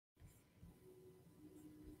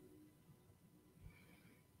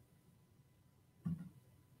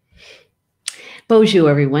Bonjour,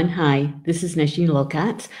 everyone. Hi, this is Neshi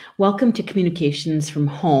Lokotz. Welcome to Communications from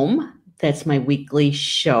Home. That's my weekly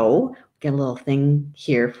show. Got a little thing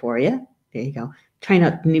here for you. There you go. Trying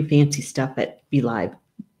out new fancy stuff at Be Live.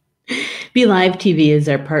 Be Live TV is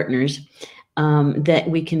our partners that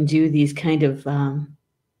we can do these kind of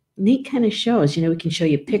neat kind of shows. You know, we can show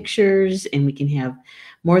you pictures and we can have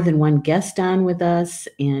more than one guest on with us.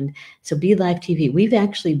 And so Be Live TV, we've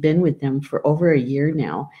actually been with them for over a year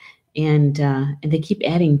now. And they keep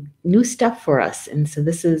adding new stuff for us. And so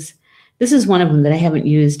this is one of them that I haven't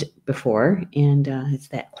used before, and it's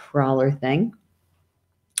that crawler thing.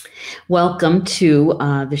 Welcome to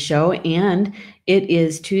the show, and it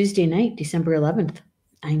is Tuesday night, December 11th.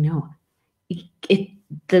 I know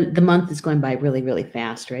the month is going by really, really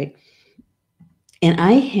fast, right? And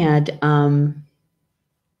I had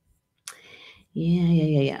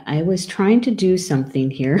I was trying to do something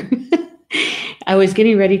here. I was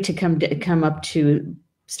getting ready to come up to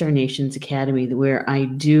Star Nations Academy, where I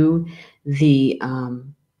do the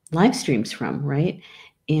live streams from, right?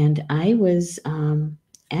 And I was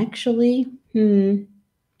actually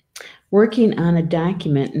working on a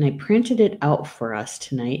document, and I printed it out for us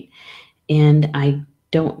tonight, and I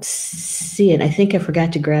don't see it. I think I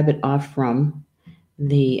forgot to grab it off from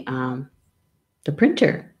the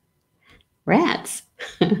printer. Rats.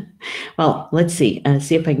 Well, let's see.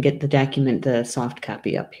 See if I can get the document, the soft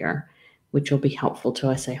copy up here, which will be helpful to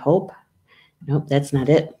us, I hope. Nope, that's not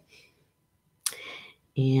it.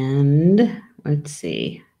 And let's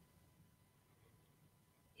see.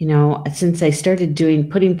 You know, since I started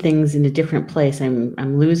putting things in a different place,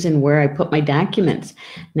 I'm losing where I put my documents.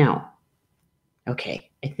 Now, okay,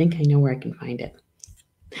 I think I know where I can find it.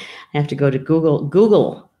 I have to go to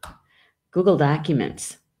Google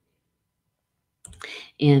Documents.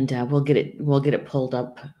 And we'll get it pulled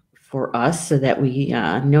up for us so that we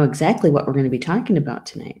know exactly what we're going to be talking about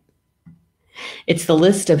tonight. It's the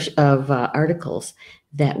list of articles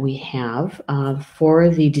that we have for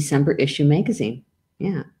the December issue magazine.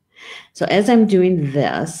 Yeah. So as I'm doing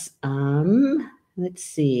this, let's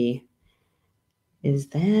see. Is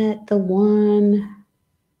that the one?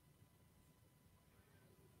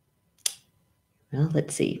 Well,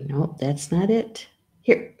 let's see. Nope, that's not it.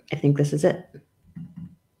 Here, I think this is it.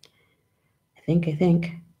 I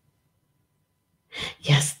think.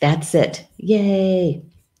 Yes, that's it. Yay.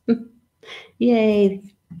 Yay.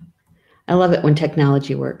 I love it when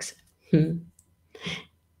technology works. Good.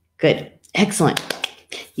 Excellent.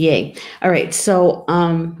 Yay. All right. So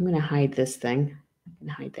I'm going to hide this thing. I'm going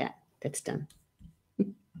to hide that. That's done.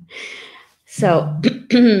 So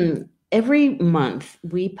every month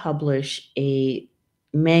we publish a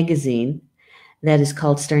magazine that is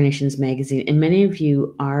called Star Nations Magazine. And many of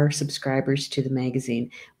you are subscribers to the magazine,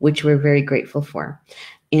 which we're very grateful for.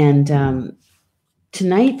 And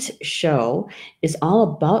tonight's show is all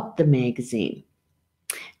about the magazine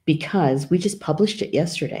because we just published it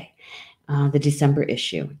yesterday, the December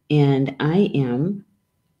issue. And I am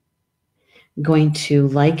going to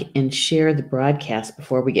like and share the broadcast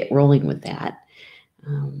before we get rolling with that.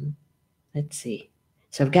 Let's see.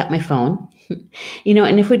 So I've got my phone, you know,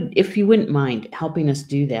 and if you wouldn't mind helping us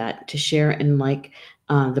do that, to share and like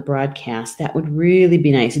the broadcast, that would really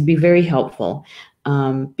be nice. It'd be very helpful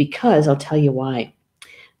because I'll tell you why.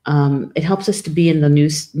 It helps us to be in the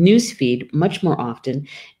news feed much more often,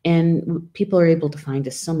 and people are able to find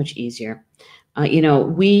us so much easier. You know,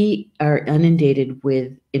 we are inundated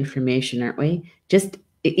with information, aren't we? Just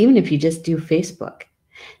even if you just do Facebook.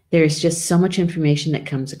 There's just so much information that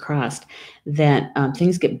comes across that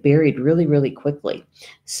things get buried really, really quickly.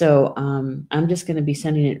 So I'm just going to be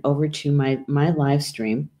sending it over to my live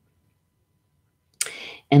stream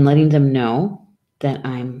and letting them know that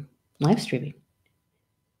I'm live streaming.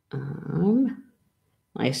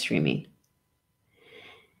 Live streaming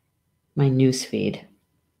my news feed.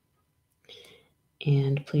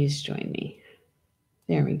 And please join me.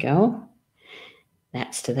 There we go.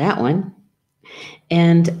 That's to that one.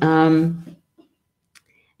 And I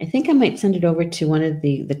think I might send it over to one of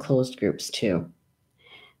the closed groups too.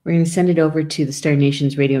 We're going to send it over to the Star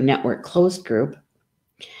Nations Radio Network closed group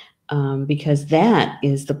because that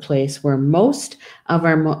is the place where most of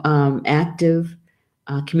our active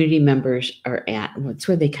community members are at. It's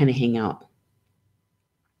where they kind of hang out.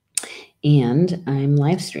 And I'm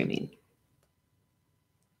live streaming.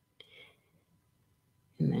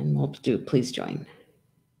 And then we'll do please join.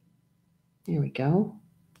 There we go.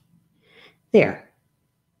 There.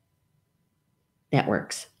 That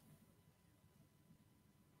works.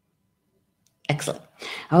 Excellent.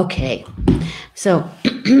 Okay. So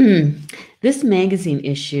This magazine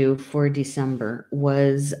issue for December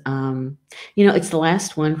was, it's the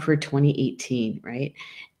last one for 2018, right?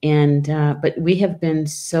 And but we have been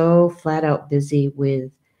so flat out busy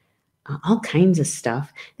with all kinds of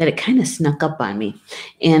stuff that it kind of snuck up on me.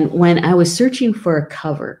 And when I was searching for a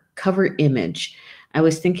cover image, I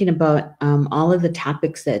was thinking about all of the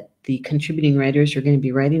topics that the contributing writers are going to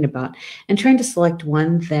be writing about, and trying to select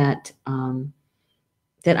one that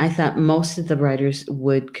I thought most of the writers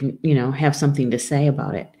would, have something to say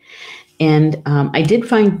about it. And I did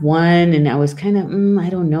find one, and I was kind of, I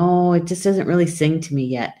don't know, it just doesn't really sing to me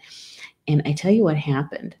yet. And I tell you what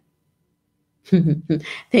happened.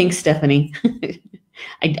 Thanks, Stephanie.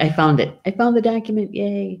 I found it. I found the document.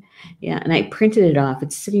 Yay. Yeah. And I printed it off.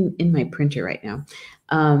 It's sitting in my printer right now.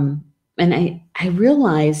 And I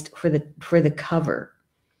realized for the cover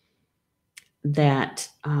that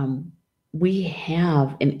we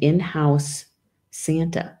have an in-house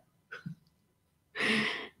Santa.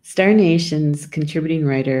 Star Nation's contributing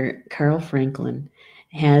writer, Carl Franklin,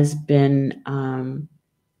 has been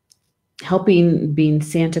helping being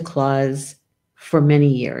Santa Claus for many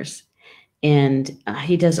years. And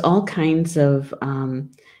he does all kinds of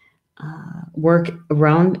work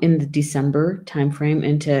around in the December timeframe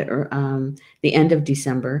into the end of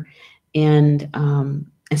December. And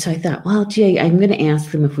so I thought, well, gee, I'm going to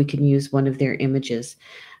ask them if we can use one of their images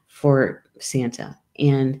for Santa.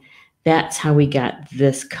 And that's how we got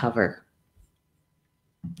this cover.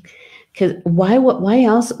 Because why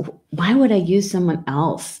would I use someone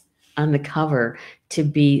else on the cover to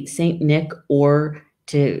be Saint Nick or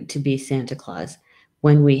to be Santa Claus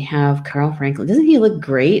when we have Carl Franklin? Doesn't he look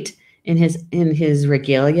great in his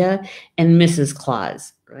regalia? And Mrs.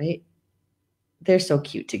 Claus, right? They're so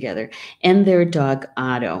cute together. And their dog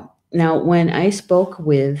Otto. Now, when I spoke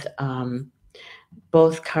with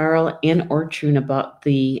both Carl and Ortrun about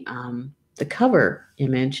the cover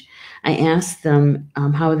image, I asked them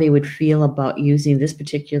how they would feel about using this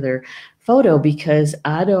particular photo, because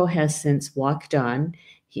Otto has since walked on.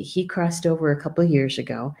 He crossed over a couple of years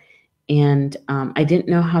ago, and I didn't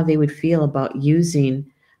know how they would feel about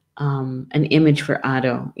using an image for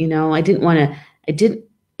Otto. I didn't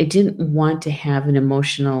want to have an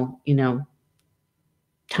emotional,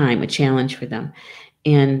 time, a challenge for them.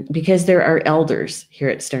 And because there are elders here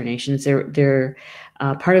at Star Nations, they're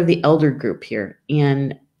part of the elder group here.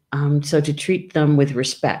 And so to treat them with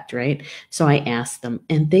respect, right? So I asked them,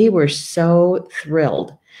 and they were so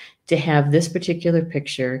thrilled to have this particular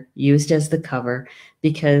picture used as the cover,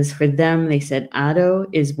 because for them, they said Otto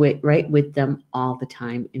is right with them all the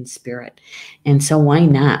time in spirit. And so why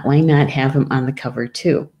not? Why not have him on the cover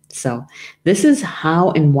too? So this is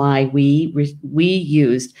how and why we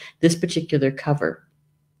used this particular cover.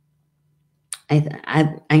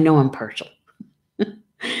 I know I'm partial,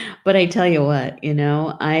 but I tell you what,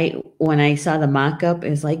 when I saw the mock-up,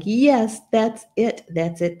 it's like, yes, that's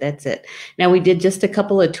it. Now we did just a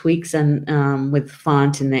couple of tweaks on with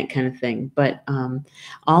font and that kind of thing, but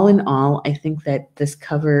all in all, I think that this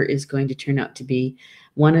cover is going to turn out to be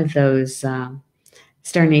one of those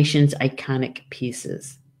Star Nation's iconic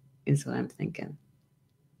pieces, is what I'm thinking.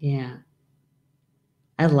 Yeah,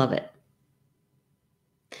 I love it.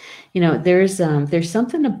 There's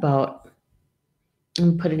something about,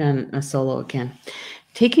 and put it on a solo again,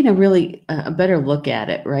 taking a better look at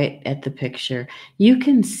it, right, at the picture, you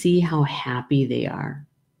can see how happy they are.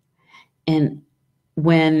 And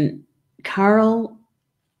when Carl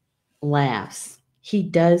laughs, he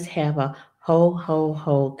does have a ho, ho,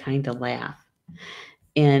 ho kind of laugh.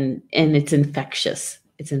 And it's infectious.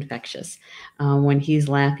 It's infectious. When he's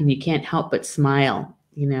laughing, you can't help but smile,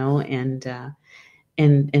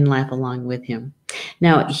 and laugh along with him.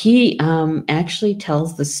 Now, he actually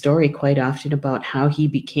tells the story quite often about how he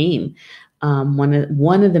became one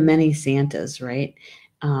of the many Santas, right?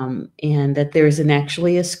 And that there's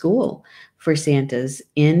actually a school for Santas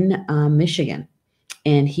in Michigan.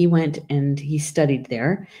 And he went and he studied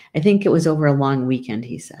there. I think it was over a long weekend,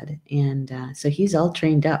 he said. And so he's all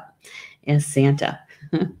trained up as Santa.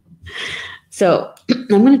 So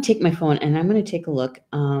I'm going to take my phone and I'm going to take a look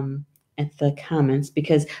at the comments,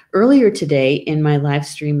 because earlier today in my live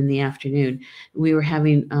stream in the afternoon, we were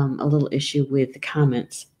having a little issue with the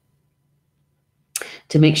comments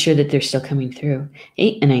to make sure that they're still coming through.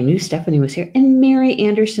 Hey, and I knew Stephanie was here, and Mary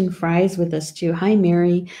Anderson Fry's with us too. Hi,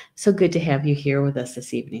 Mary. So good to have you here with us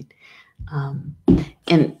this evening.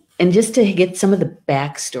 And just to get some of the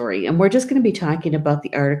backstory, and we're just going to be talking about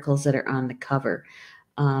the articles that are on the cover,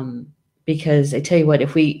 because I tell you what,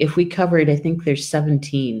 if we covered, I think there's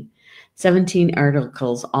 17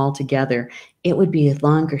 articles altogether, it would be a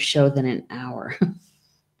longer show than an hour.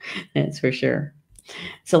 That's for sure.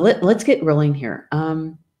 So let's get rolling here.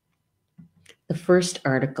 The first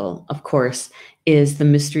article, of course, is the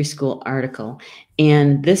Mystery School article,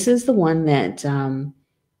 and this is the one that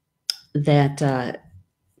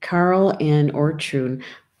Carl and Ortrud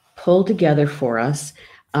pulled together for us.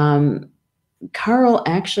 Um, Carl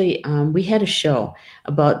actually, we had a show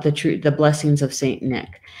about the blessings of Saint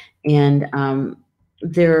Nick, and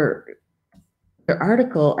their their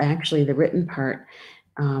article, actually, the written part,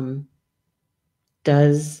 um,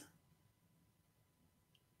 does.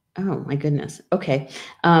 Oh my goodness. Okay.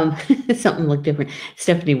 Um, something looked different.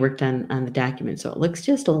 Stephanie worked on the document, so it looks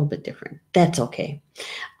just a little bit different. That's okay.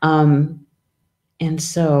 Um, and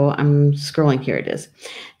so I'm scrolling. Here it is.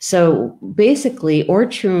 So basically,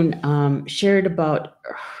 Ortrud shared about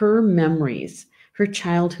her memories, her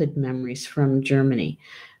childhood memories from Germany,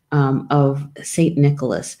 of Saint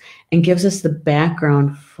Nicholas, and gives us the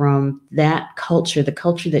background from that culture, the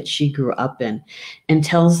culture that she grew up in, and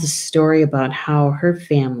tells the story about how her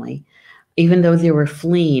family, even though they were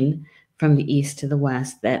fleeing from the east to the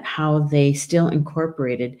west, that how they still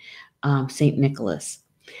incorporated Saint Nicholas.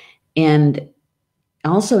 And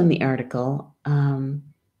also in the article,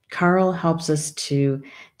 Carl helps us to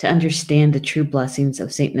understand the true blessings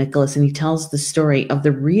of Saint Nicholas, and he tells the story of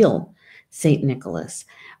the real Saint Nicholas.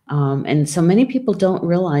 And so many people don't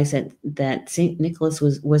realize that Saint Nicholas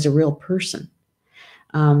was a real person,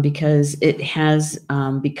 because it has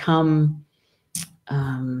become,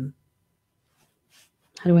 um,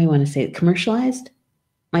 how do I want to say it, commercialized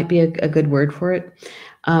might be a good word for it.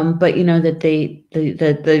 But you know that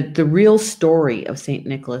the real story of Saint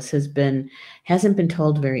Nicholas hasn't been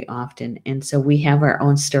told very often, and so we have our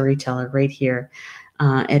own storyteller right here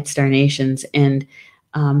at Star Nations, and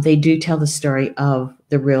they do tell the story of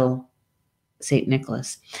the real Saint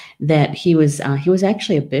Nicholas. That he was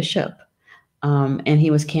actually a bishop, and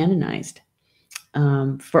he was canonized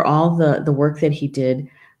for all the work that he did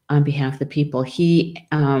on behalf of the people.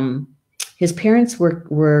 His parents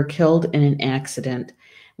were killed in an accident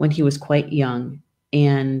when he was quite young,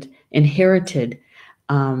 and inherited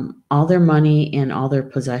all their money and all their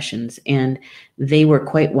possessions, and they were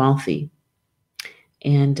quite wealthy.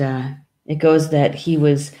 And it goes that he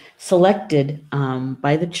was selected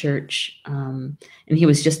by the church, and he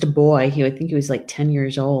was just a boy. I think he was like 10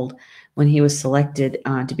 years old when he was selected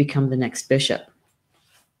to become the next bishop.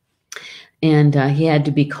 And he had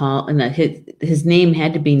to be called, and his name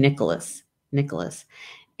had to be Nicholas. Nicholas.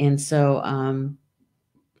 And so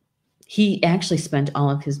he actually spent all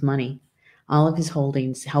of his money, all of his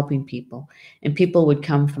holdings, helping people, and people would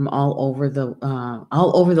come from all over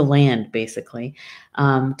the land, basically,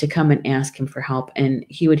 to come and ask him for help, and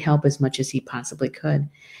he would help as much as he possibly could.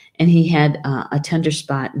 And he had a tender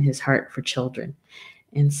spot in his heart for children,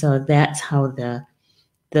 and so that's how the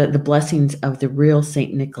blessings of the real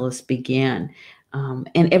Saint Nicholas began. And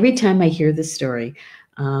every time I hear this story,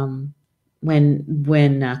 when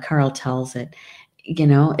Carl tells it, you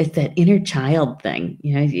know, it's that inner child thing.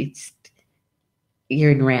 You know,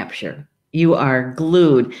 you're in rapture. You are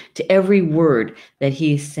glued to every word that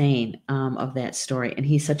he's saying of that story, and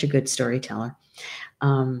he's such a good storyteller.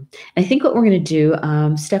 I think what we're going to do,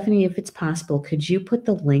 Stephanie, if it's possible, could you put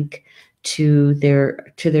the link to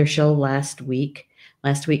their show last week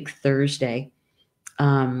Thursday,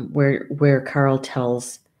 where Carl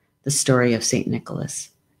tells the story of Saint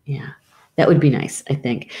Nicholas? Yeah, that would be nice, I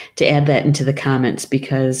think, to add that into the comments,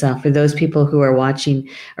 because for those people who are watching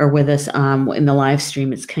or with us in the live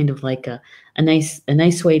stream, it's kind of like a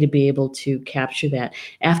nice way to be able to capture that.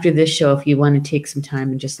 After this show, if you want to take some time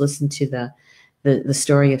and just listen to the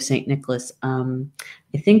story of Saint Nicholas,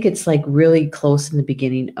 I think it's like really close in the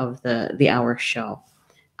beginning of the hour show,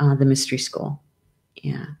 the Mystery School.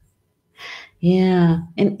 Yeah. Yeah.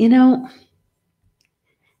 And, you know,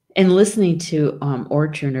 and listening to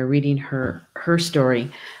Orchard, or reading her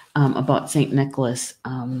story about St. Nicholas,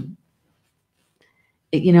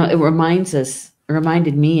 it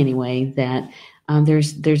reminded me anyway, that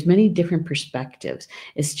there's many different perspectives.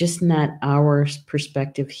 It's just not our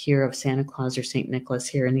perspective here of Santa Claus or St. Nicholas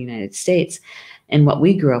here in the United States and what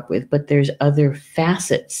we grew up with, but there's other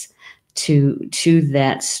facets to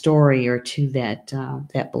that story, or to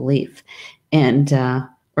that belief. And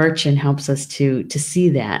Urchin helps us to see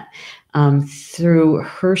that through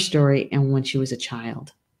her story and when she was a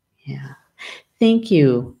child. Yeah. Thank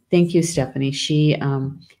you, Stephanie. She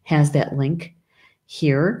has that link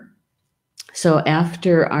here. So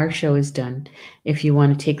after our show is done, if you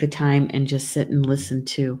want to take the time and just sit and listen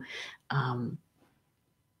to um,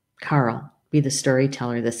 Carl be the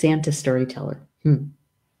storyteller, the Santa storyteller.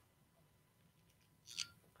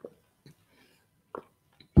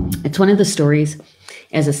 It's one of the stories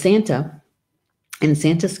as a Santa in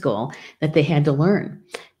Santa school that they had to learn,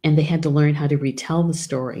 and they had to learn how to retell the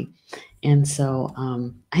story. And so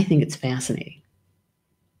I think it's fascinating.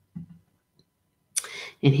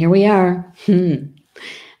 And here we are.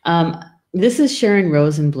 This is Sharon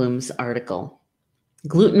Rosenblum's article,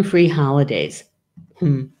 Gluten-Free Holidays.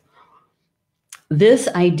 This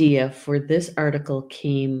idea for this article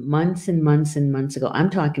came months and months and months ago.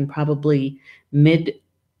 I'm talking probably midsummer,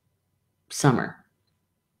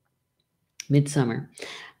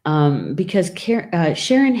 because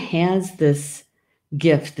Sharon has this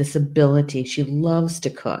gift, this ability. She loves to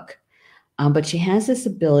cook, but she has this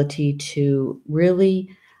ability to really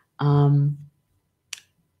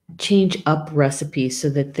change up recipes so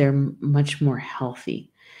that they're much more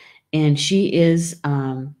healthy. And she is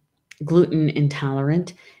gluten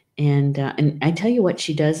intolerant. And I tell you what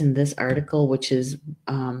she does in this article, which is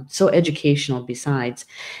so educational besides,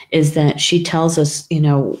 is that she tells us,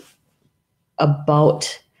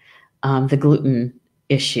 about the gluten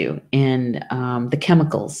issue and the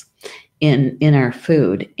chemicals in our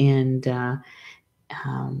food, and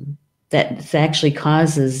that actually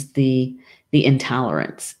causes the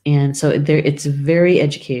intolerance. And so it's very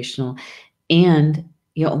educational, and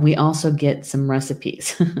we also get some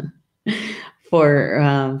recipes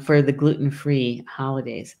for the gluten-free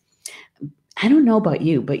holidays. I don't know about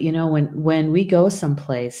you, but when we go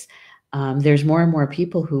someplace, there's more and more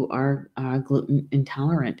people who are gluten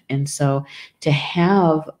intolerant, and so to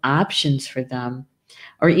have options for them,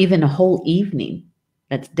 or even a whole evening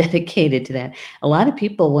that's dedicated to that. A lot of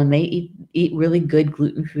people, when they eat really good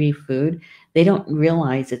gluten-free food, they don't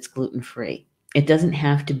realize it's gluten-free. It doesn't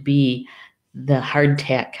have to be the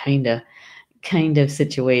hardtack kind of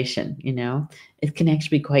situation, It can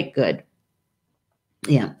actually be quite good.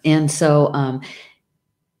 Yeah. And so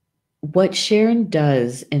what Sharon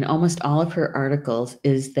does in almost all of her articles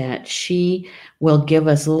is that she will give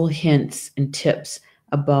us little hints and tips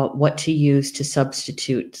about what to use to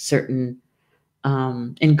substitute certain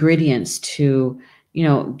ingredients to,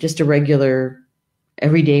 just a regular,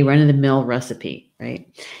 everyday run-of-the-mill recipe, right?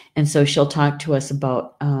 And so she'll talk to us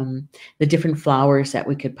about the different flours that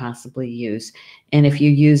we could possibly use. And if you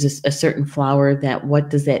use a certain flour, what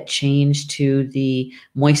does that change to the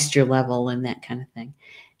moisture level and that kind of thing.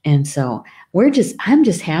 And so I'm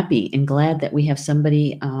just happy and glad that we have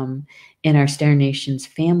somebody in our Star Nations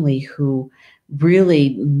family who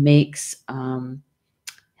really makes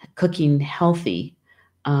cooking healthy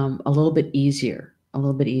a little bit easier.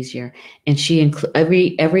 And she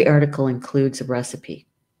every article includes a recipe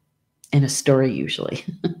and a story usually,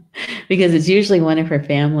 because it's usually one of her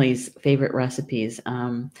family's favorite recipes,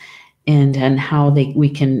 and how we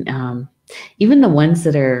can, even the ones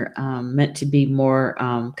that are meant to be more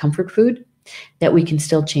comfort food, that we can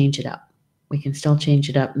still change it up. We can still change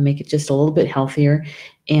it up and make it just a little bit healthier,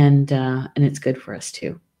 and it's good for us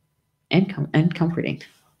too, and comforting.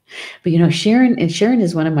 But Sharon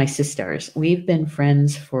is one of my sisters. We've been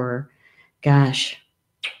friends for, gosh,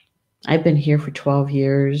 I've been here for 12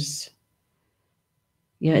 years.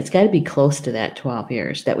 It's got to be close to that 12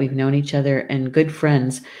 years that we've known each other, and good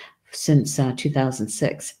friends since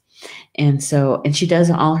 2006. And she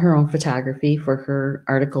does all her own photography for her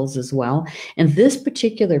articles as well. And this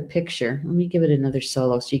particular picture, let me give it another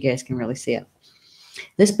solo so you guys can really see it.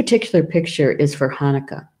 This particular picture is for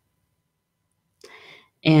Hanukkah.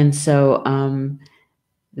 And so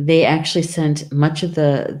they actually sent much of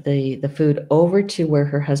the food over to where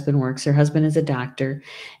her husband works. Her husband is a doctor,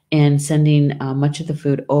 and sending much of the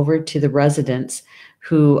food over to the residents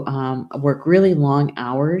who work really long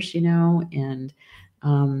hours, and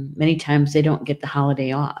many times they don't get the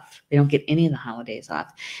holiday off. They don't get any of the holidays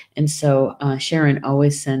off. And so Sharon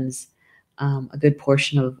always sends a good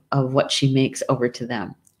portion of what she makes over to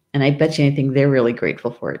them. And I bet you anything they're really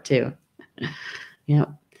grateful for it too. Yeah.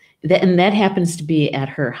 And that happens to be at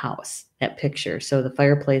her house, that picture. So the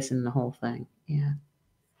fireplace and the whole thing. Yeah.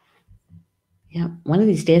 Yeah. One of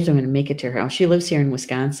these days I'm going to make it to her house. She lives here in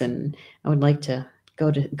Wisconsin. I would like to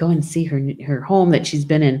go and see her home that she's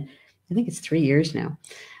been in. I think it's 3 years now.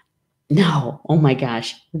 No. Oh my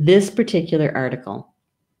gosh. This particular article,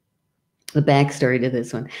 the backstory to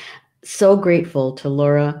this one. So grateful to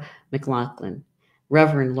Laura McLaughlin,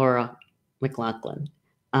 Reverend Laura McLaughlin.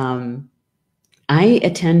 I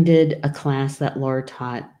attended a class that Laura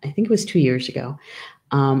taught, I think it was 2 years ago,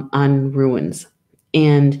 on runes.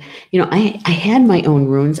 And, I had my own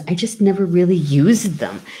runes. I just never really used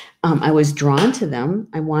them. I was drawn to them.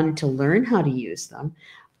 I wanted to learn how to use them,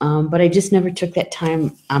 but I just never took that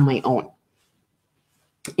time on my own.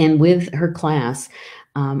 And with her class,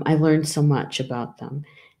 I learned so much about them.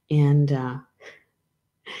 And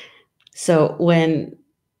so when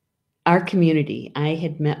our community, I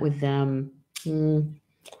had met with them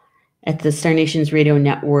at the Star Nations Radio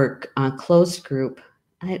Network closed group.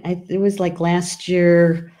 It was like last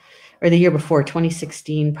year or the year before,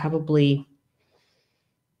 2016, probably,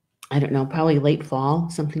 I don't know, probably late fall,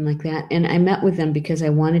 something like that. And I met with them because I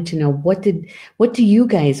wanted to know what do you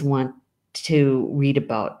guys want to read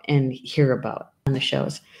about and hear about on the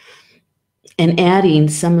shows, and adding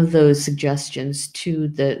some of those suggestions to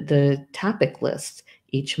the topic lists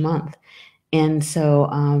each month. And so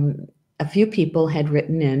a few people had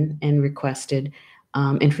written in and requested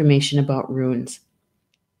information about runes.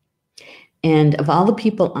 And of all the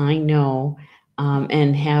people I know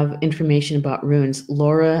and have information about runes,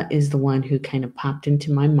 Laura is the one who kind of popped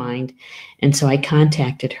into my mind. And so I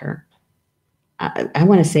contacted her. I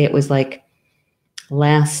want to say it was like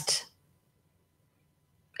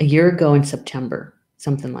a year ago in September,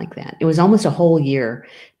 something like that. It was almost a whole year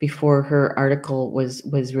before her article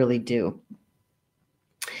was really due.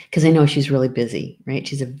 Because I know she's really busy, right?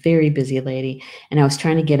 She's a very busy lady. And I was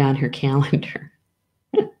trying to get on her calendar.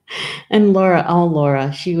 And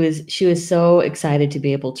Laura, she was so excited to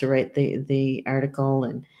be able to write the article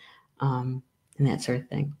and that sort of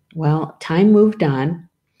thing. Well, time moved on,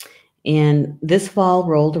 and this fall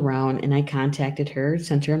rolled around, and I contacted her,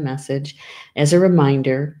 sent her a message as a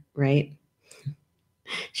reminder, right?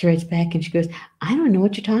 She writes back and she goes, "I don't know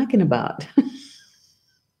what you're talking about."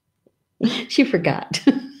 She forgot.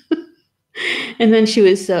 And then she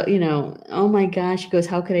was so, oh my gosh, she goes,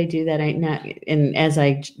 "How could I do that?" And as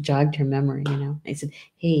I jogged her memory, I said,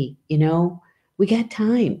 "Hey, we got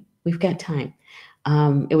time. We've got time."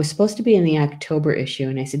 It was supposed to be in the October issue.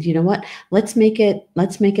 And I said, "You know what? Let's make it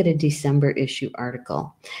a December issue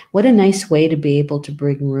article." What a nice way to be able to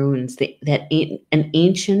bring runes, an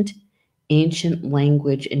ancient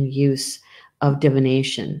language and use of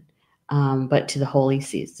divination, but to the holy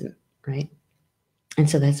season, right? And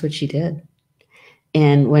so that's what she did.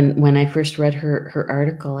 And when I first read her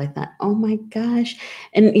article, I thought, oh my gosh.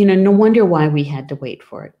 And, no wonder why we had to wait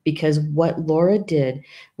for it, because what Laura did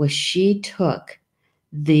was she took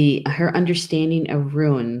her understanding of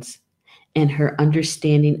runes and her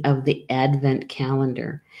understanding of the Advent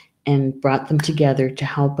calendar and brought them together to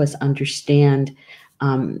help us understand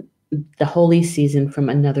the holy season from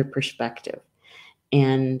another perspective.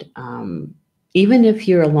 And even if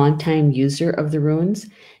you're a longtime user of the runes,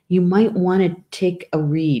 you might want to take a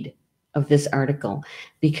read of this article,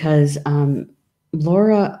 because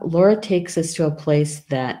Laura takes us to a place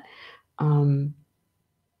that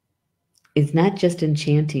is not just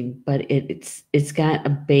enchanting, but it's got a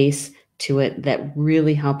base to it that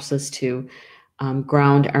really helps us to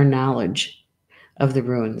ground our knowledge of the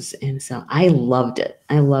runes. And so I loved it.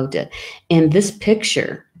 And this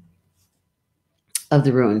picture of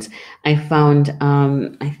the runes, I found,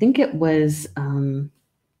 I think it was,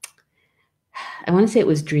 I want to say it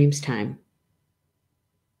was Dreams Time.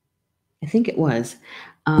 I think it was.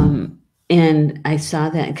 And I saw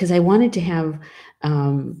that because I wanted to have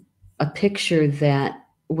a picture that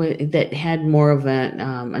had more of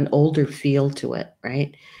an older feel to it,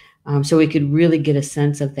 right? So we could really get a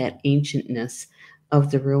sense of that ancientness of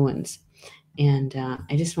the ruins. And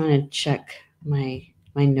I just want to check my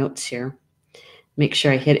notes here, make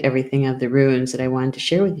sure I hit everything of the ruins that I wanted to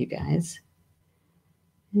share with you guys.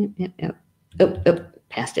 Yep. Oh,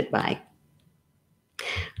 passed it by.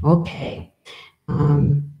 Okay.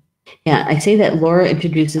 Yeah, I say that Laura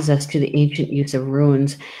introduces us to the ancient use of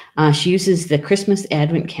runes. She uses the Christmas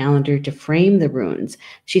Advent calendar to frame the runes.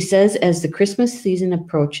 She says, as the Christmas season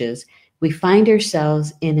approaches, we find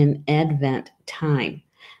ourselves in an Advent time.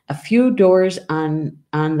 A few doors on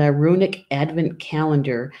the runic Advent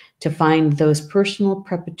calendar to find those personal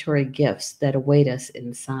preparatory gifts that await us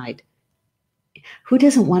inside. Who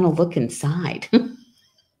doesn't want to look inside?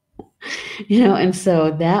 And so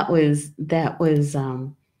that was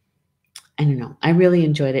I don't know. I really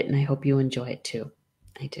enjoyed it, and I hope you enjoy it too.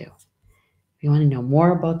 I do. If you want to know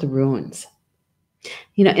more about the runes,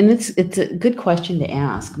 and it's a good question to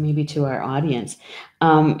ask, maybe to our audience.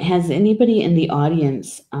 Has anybody in the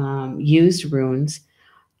audience used runes?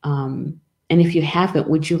 And if you haven't,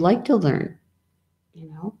 would you like to learn?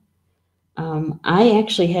 I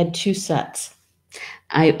actually had 2 sets.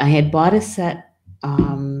 I had bought a set.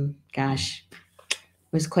 Gosh, it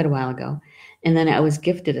was quite a while ago, and then I was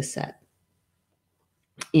gifted a set.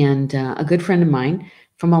 And a good friend of mine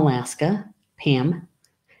from Alaska, Pam,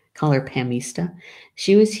 call her Pamista,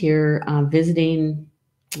 she was here visiting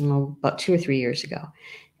about 2 or 3 years ago.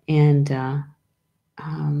 And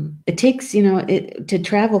it takes, to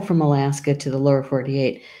travel from Alaska to the lower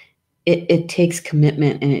 48, it takes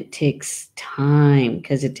commitment and it takes time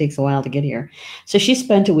because it takes a while to get here. So she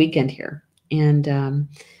spent a weekend here, and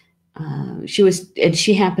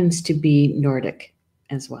she happens to be Nordic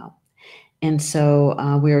as well. And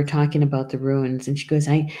so we were talking about the ruins, and she goes,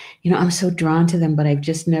 I'm so drawn to them, but I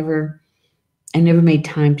never made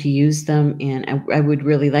time to use them, and I would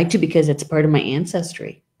really like to because it's a part of my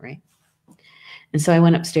ancestry, right? And so I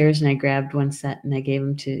went upstairs and I grabbed one set and I gave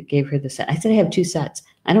her the set. I said, I have 2 sets.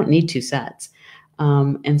 I don't need 2 sets.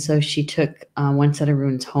 And so she took one set of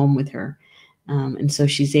runes home with her. And so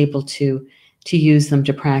she's able to use them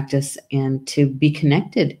to practice and to be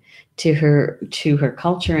connected to her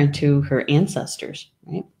culture and to her ancestors,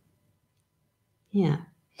 right? Yeah.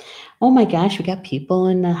 Oh my gosh, we got people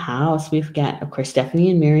in the house. We've got, of course, Stephanie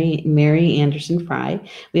and Mary Anderson Fry.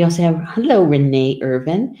 We also have, hello, Renee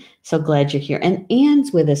Irvin. So glad you're here. And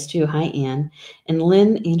Anne's with us too. Hi, Anne. And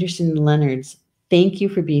Lynn Anderson Leonards, thank you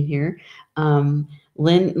for being here.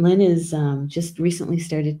 Lynn is just recently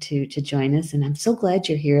started to join us, and I'm so glad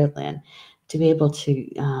you're here, Lynn, to be able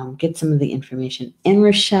to get some of the information. And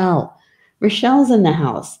Rochelle's in the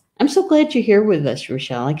house. I'm so glad you're here with us,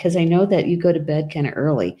 Rochelle, because I know that you go to bed kind of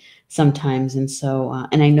early sometimes. And so,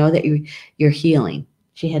 and I know that you're healing.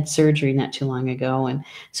 She had surgery not too long ago, and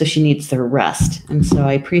so she needs her rest. And so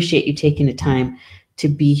I appreciate you taking the time to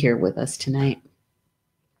be here with us tonight.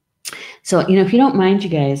 So, if you don't mind, you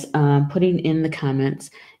guys, putting in the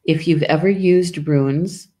comments if you've ever used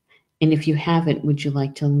runes, and if you haven't, would you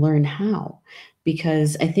like to learn how?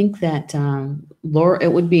 Because I think that Laura,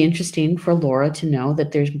 it would be interesting for Laura to know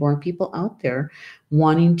that there's more people out there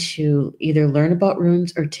wanting to either learn about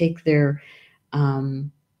runes or take their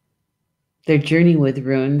journey with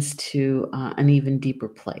runes to an even deeper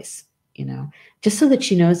place, just so that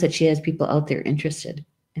she knows that she has people out there interested.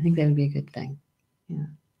 I think that would be a good thing. Yeah.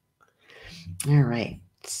 All right.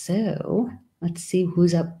 So let's see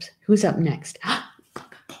who's up next.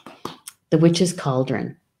 The Witch's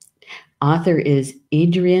Cauldron. Author is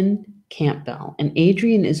Adrienne Campbell, and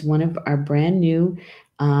Adrienne is one of our brand new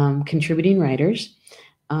contributing writers.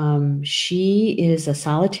 She is a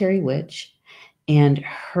solitary witch, and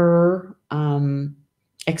her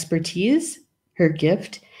expertise, her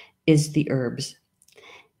gift, is the herbs.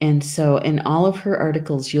 And so in all of her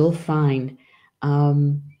articles, you'll find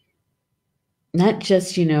not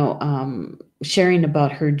just, sharing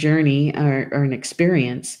about her journey or an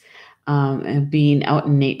experience, and being out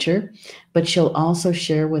in nature, but she'll also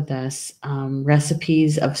share with us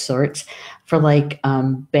recipes of sorts for like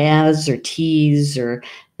baths or teas or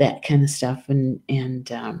that kind of stuff, and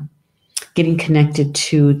getting connected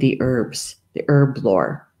to the herbs, the herb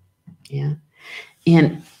lore. Yeah.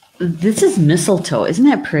 And this is mistletoe. Isn't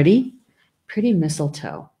that pretty? Pretty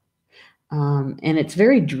mistletoe. And it's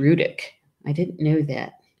very druidic. I didn't know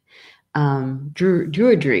that.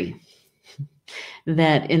 Druidry.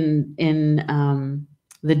 That in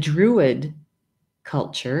the Druid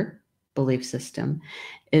culture belief system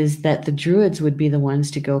is that the Druids would be the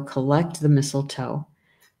ones to go collect the mistletoe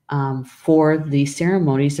for the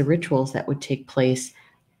ceremonies, the rituals that would take place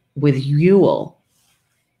with Yule.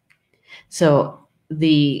 So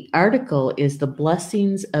the article is The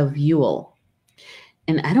Blessings of Yule.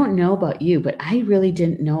 And I don't know about you, but I really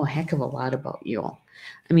didn't know a heck of a lot about Yule.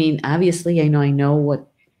 I mean, obviously, I know what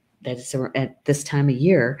that is at this time of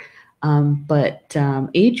year. But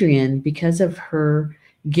Adrienne, because of her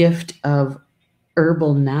gift of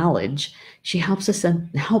herbal knowledge, she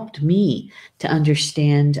helped me to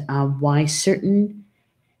understand why certain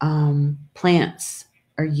plants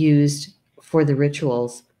are used for the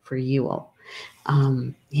rituals for Yule.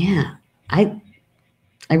 Yeah, I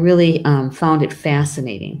really found it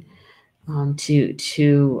fascinating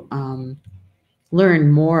to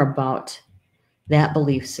learn more about that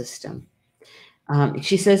belief system.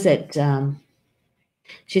 She says that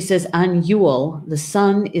on Yule, the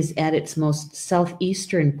sun is at its most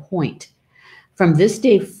southeastern point. From this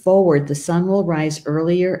day forward, the sun will rise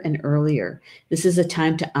earlier and earlier. This is a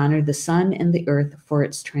time to honor the sun and the earth for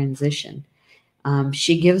its transition.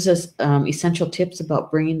 She gives us essential tips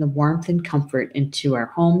about bringing the warmth and comfort into our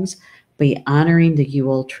homes by honoring the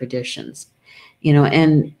Yule traditions.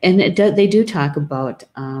 And they do talk about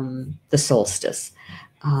the solstice,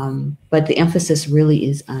 but the emphasis really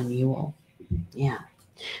is on Yule. Yeah.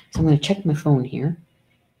 So I'm going to check my phone here.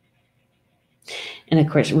 And of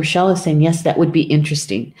course, Rochelle is saying, yes, that would be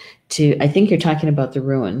interesting I think you're talking about the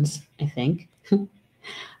ruins, I think,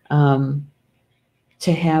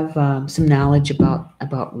 to have some knowledge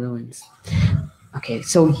about ruins. Okay,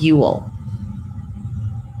 so Yule.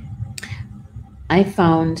 I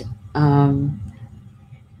found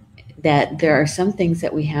that there are some things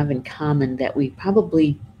that we have in common that we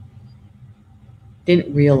probably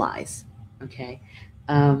didn't realize. Okay.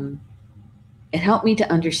 Um, it helped me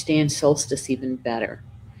to understand solstice even better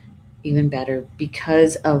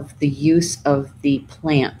because of the use of the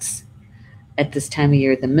plants at this time of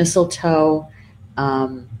year, the mistletoe,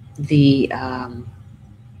 the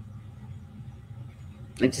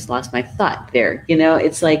I just lost my thought there.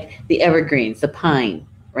 It's like the evergreens, the pine,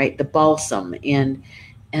 right, the balsam, and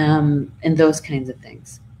those kinds of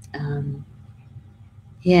things. Um,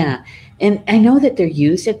 yeah, and I know that they're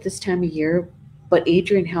used at this time of year, but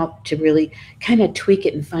Adrian helped to really kind of tweak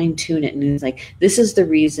it and fine tune it, and it's like this is the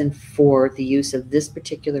reason for the use of this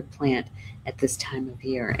particular plant at this time of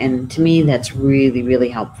year, and to me, that's really, really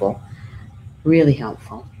helpful. Really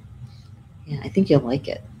helpful. Yeah, I think you'll like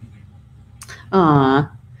it.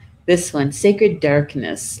 Ah, this one, Sacred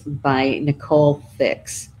Darkness by Nicole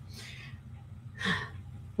Fix.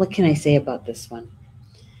 What can I say about this one?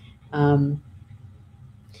 Um,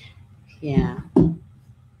 yeah,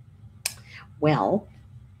 well,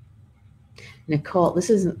 Nicole, this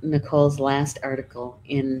is Nicole's last article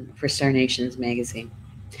in for Star Nations magazine.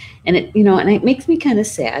 And it makes me kind of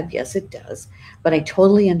sad. Yes, it does. But I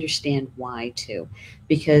totally understand why too,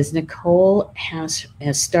 because Nicole has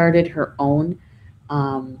started her own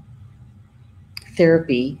um,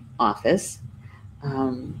 therapy office.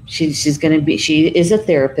 She's going to be, she is a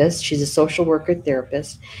therapist. She's a social worker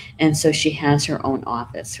therapist. And so she has her own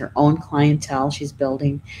office, her own clientele she's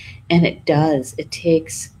building. And it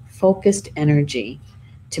takes focused energy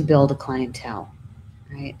to build a clientele,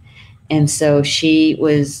 right? And so she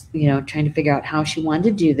was, trying to figure out how she wanted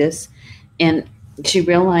to do this. And she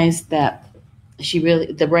realized that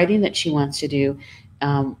the writing that she wants to do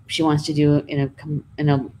in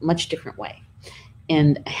a much different way.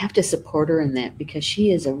 And I have to support her in that because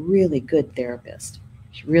she is a really good therapist.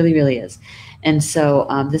 She really, really is. And so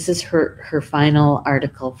this is her final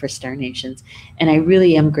article for Star Nations. And I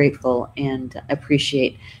really am grateful and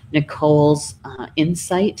appreciate Nicole's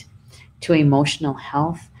insight to emotional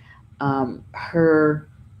health, her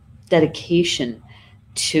dedication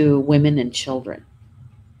to women and children.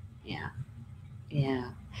 Yeah, yeah.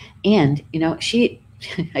 And,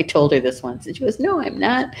 I told her this once, and she goes, "No, I'm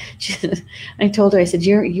not." I told her, I said,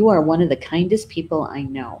 "You are one of the kindest people I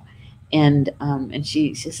know." And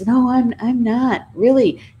she says, "No, I'm not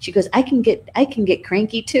really." She goes, "I can get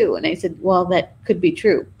cranky too." And I said, "Well, that could be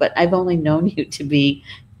true, but I've only known you to be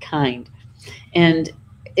kind." And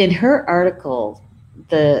in her article,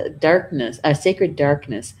 the darkness, sacred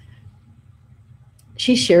darkness,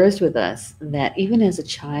 she shares with us that even as a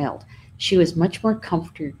child, she was much more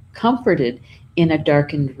comforted in a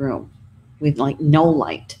darkened room with like no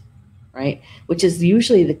light, right? Which is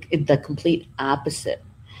usually the complete opposite.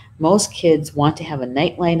 Most kids want to have a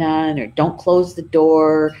nightlight on or don't close the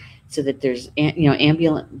door so that there's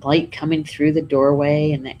ambient light coming through the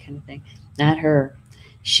doorway and that kind of thing. Not her.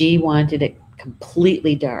 She wanted it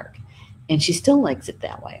completely dark, and she still likes it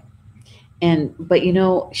that way. But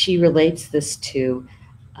she relates this to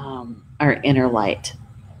our inner light,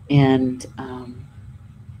 and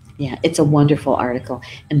yeah, it's a wonderful article.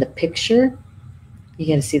 And the picture, you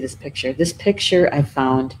got to see this picture. This picture I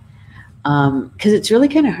found because it's really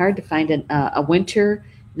kind of hard to find a winter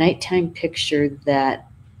nighttime picture that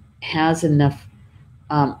has enough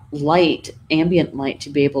ambient light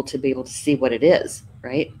to be able to see what it is,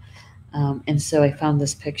 right? And so I found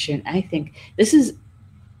this picture, and I think this is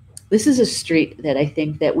a street that I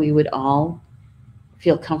think that we would all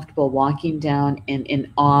feel comfortable walking down and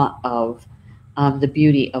in awe of the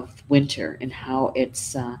beauty of winter and how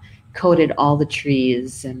it's coated all the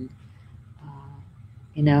trees, and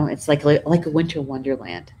it's like a winter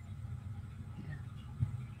wonderland.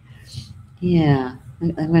 Yeah,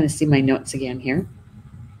 I'm going to see my notes again here.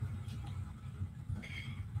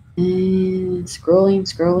 And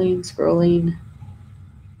scrolling.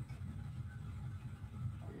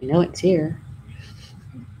 I know it's here.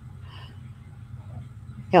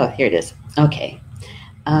 Oh, here it is. Okay.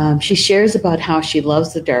 She shares about how she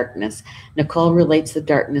loves the darkness. Nicole relates the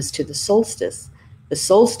darkness to the solstice. The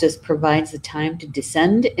solstice provides the time to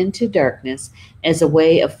descend into darkness as a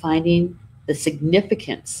way of finding the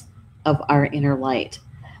significance of our inner light.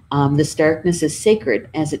 This darkness is sacred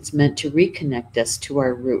as it's meant to reconnect us to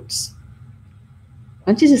our roots.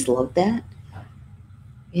 Don't you just love that?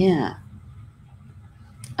 Yeah.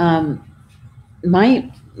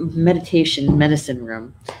 My medicine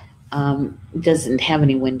room doesn't have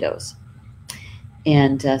any windows.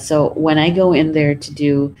 And so when I go in there to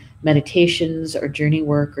do meditations or journey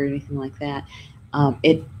work or anything like that,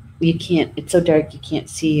 you can't, it's so dark you can't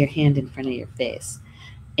see your hand in front of your face.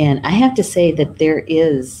 And I have to say that there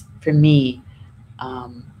is, for me,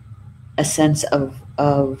 um, a sense of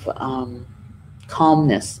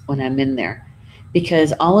calmness when I'm in there,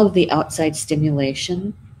 because all of the outside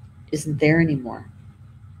stimulation isn't there anymore,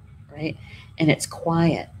 right? And it's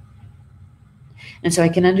quiet. And so I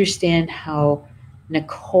can understand how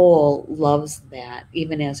Nicole loves that,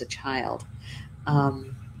 even as a child.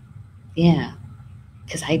 Um, yeah,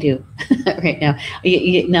 because I do right now.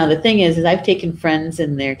 Now the thing is I've taken friends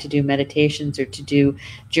in there to do meditations or to do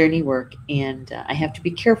journey work, and I have to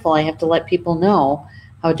be careful. I have to let people know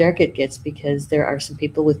how dark it gets, because there are some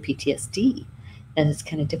people with PTSD, and it's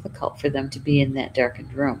kind of difficult for them to be in that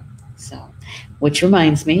darkened room. So, which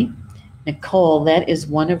reminds me, Nicole, that is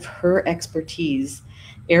one of her expertise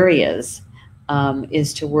areas,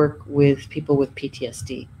 is to work with people with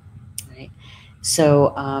PTSD. Right.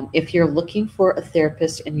 So if you're looking for a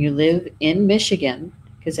therapist and you live in Michigan,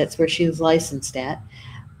 because that's where she's licensed at,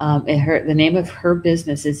 the name of her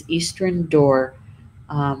business is Eastern Door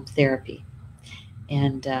Therapy.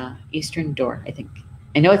 And Eastern Door, I think.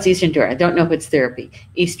 I know it's Eastern Door. I don't know if it's therapy.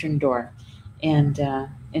 Eastern Door. And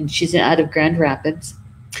she's out of Grand Rapids.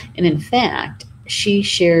 And in fact,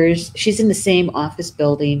 she's in the same office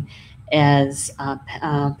building as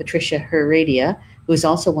Patricia Heredia, who is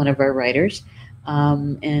also one of our writers.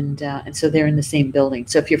 And so they're in the same building.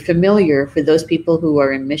 So if you're familiar, for those people who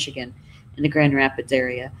are in Michigan, in the Grand Rapids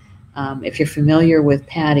area, if you're familiar with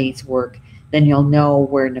Patty's work, then you'll know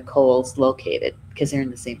where Nicole's located, because they're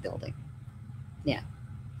in the same building. Yeah.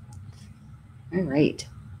 All right.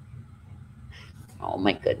 Oh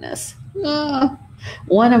my goodness.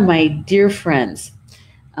 One of my dear friends,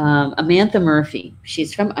 Amantha Murphy.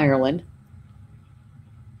 She's from Ireland.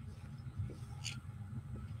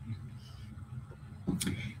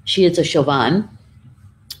 She is a Chauvin,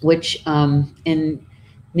 which in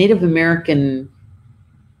Native American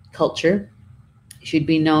culture, she'd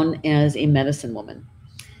be known as a medicine woman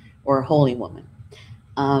or a holy woman.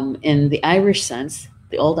 In the Irish sense,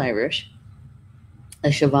 the old Irish,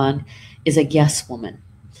 a Chauvin is a yes woman.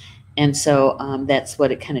 And so that's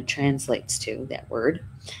what it kind of translates to, that word.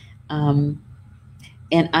 And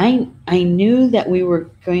I knew that we were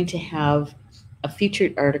going to have a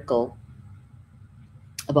featured article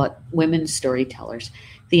about women storytellers,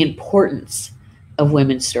 the importance of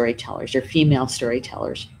women storytellers or female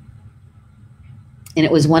storytellers. And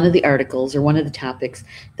it was one of the articles or one of the topics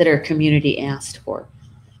that our community asked for.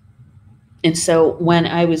 And so when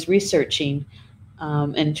I was researching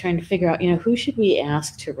and trying to figure out, who should we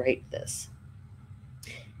ask to write this?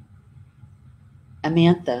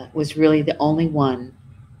 Amantha was really the only one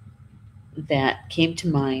that came to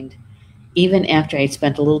mind, even after I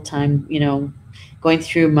spent a little time, going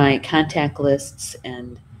through my contact lists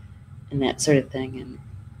and that sort of thing. And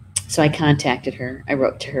so I contacted her. I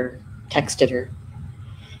wrote to her, texted her.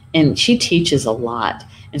 And she teaches a lot.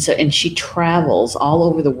 And she travels all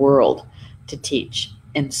over the world to teach.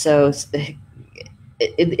 And so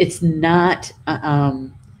it's not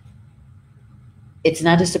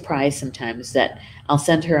a surprise sometimes that I'll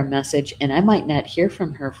send her a message and I might not hear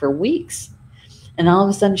from her for weeks. And all of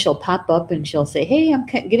a sudden she'll pop up and she'll say, hey, I'm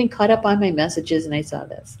getting caught up on my messages and I saw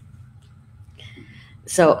this.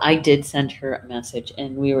 So I did send her a message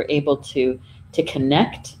and we were able to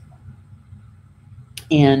connect.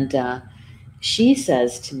 And she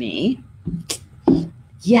says to me,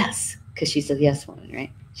 yes, because she's a yes woman,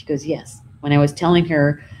 right? She goes, yes. When I was telling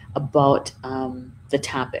her about the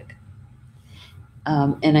topic.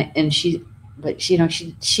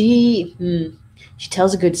 She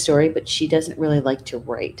tells a good story, but she doesn't really like to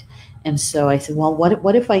write. And so I said, well,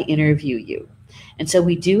 what if I interview you? And so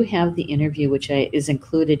we do have the interview, which is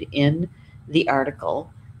included in the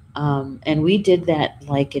article. And we did that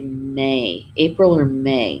like in April or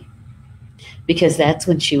May, because that's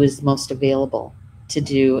when she was most available to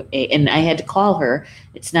do and I had to call her.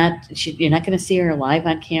 You're not going to see her live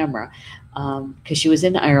on camera because she was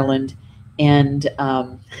in Ireland, and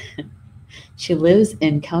she lives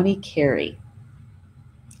in County Kerry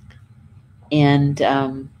and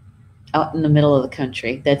out in the middle of the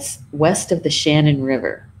country. That's west of the Shannon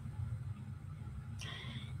River.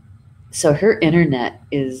 So her internet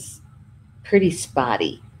is pretty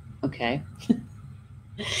spotty, okay?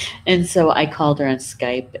 And so I called her on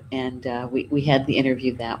Skype, and we had the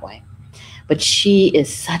interview that way. But she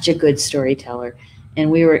is such a good storyteller,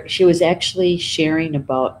 and she was actually sharing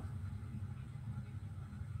about,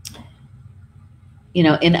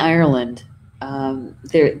 in Ireland,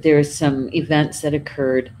 there's some events that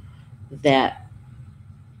occurred that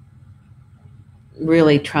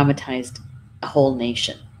really traumatized a whole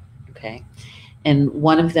nation. okay? And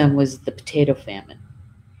one of them was the potato famine,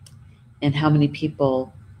 and how many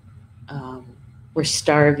people were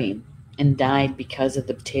starving and died because of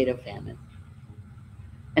the potato famine.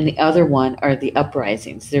 And the other one are the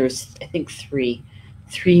uprisings. There's, I think, three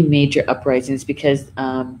major uprisings because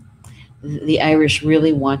the Irish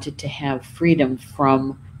really wanted to have freedom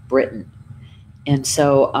from Britain, and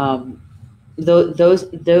so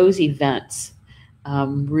those events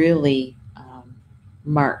really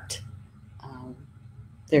marked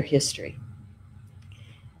their history.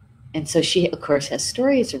 And so she, of course, has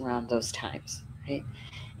stories around those times, right?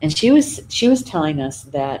 And she was telling us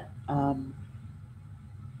that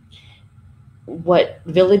what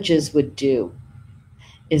villages would do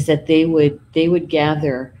is that they would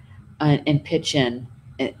gather and pitch in,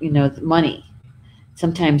 money.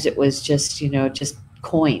 Sometimes it was just just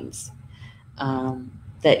coins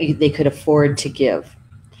that they could afford to give.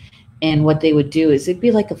 And what they would do is it'd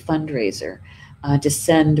be like a fundraiser to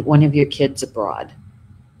send one of your kids abroad.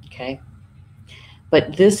 Okay.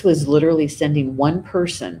 But this was literally sending one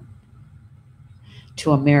person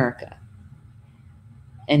to America.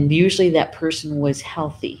 And usually that person was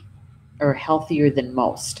healthy or healthier than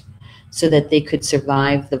most so that they could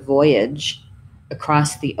survive the voyage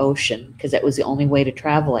across the ocean because that was the only way to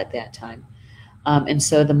travel at that time. And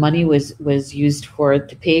so the money was used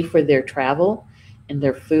to pay for their travel and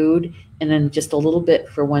their food, and then just a little bit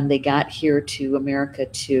for when they got here to America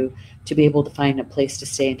to be able to find a place to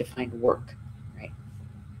stay and to find work, right?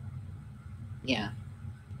 Yeah.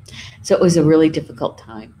 So it was a really difficult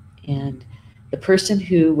time, and the person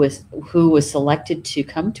who was selected to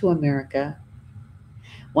come to America,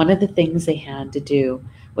 one of the things they had to do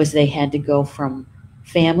was they had to go from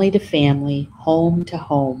family to family, home to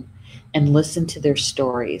home, and listen to their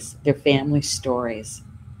stories, their family stories.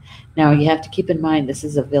 Now, you have to keep in mind this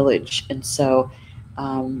is a village, and so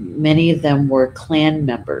many of them were clan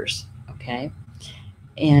members, okay?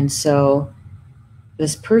 And so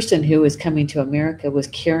this person who was coming to America was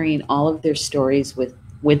carrying all of their stories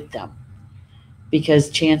with them, because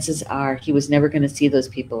chances are he was never going to see those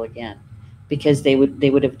people again because they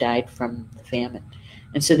would have died from the famine.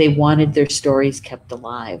 And so they wanted their stories kept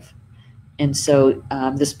alive. And so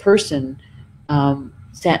this person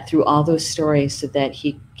sat through all those stories so that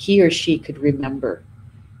he or she could remember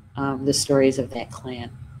the stories of that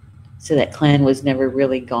clan. So that clan was never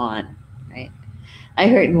really gone, right? I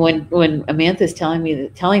heard when Amantha's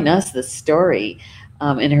telling us the story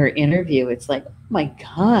in her interview, it's like, oh my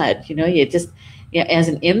God, you just, as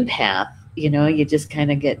an empath, you just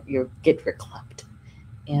kind of get reclapped.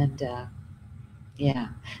 And yeah,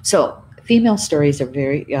 so female stories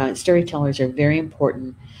are storytellers are very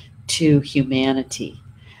important to humanity.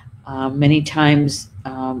 Many times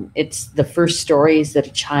it's the first stories that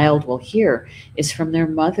a child will hear is from their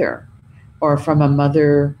mother or from a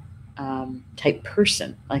mother type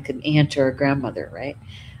person, like an aunt or a grandmother, right?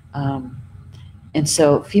 And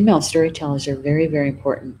so female storytellers are very, very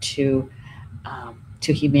important to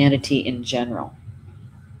humanity in general.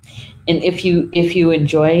 And if you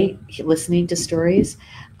enjoy listening to stories,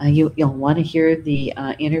 you'll want to hear the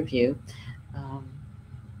interview.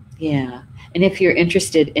 Yeah, and if you're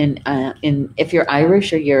interested in if you're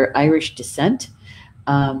Irish or you're Irish descent,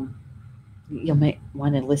 you might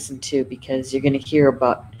want to listen to, because you're going to hear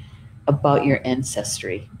about your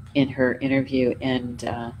ancestry in her interview and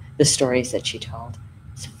the stories that she told.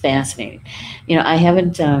 It's fascinating. I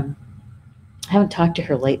haven't talked to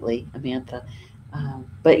her lately, Amantha,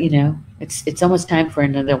 but it's almost time for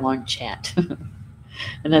another long chat.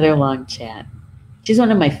 Another long chat. She's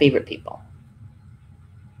one of my favorite people.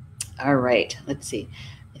 All right, let's see.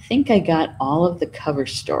 I think I got all of the cover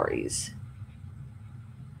stories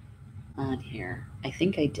on here. I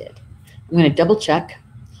think I did. I'm going to double check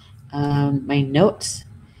my notes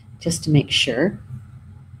just to make sure.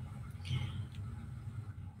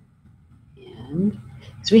 And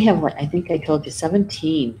so we have, I think I told you,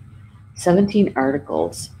 17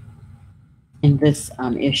 articles in this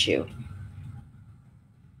issue.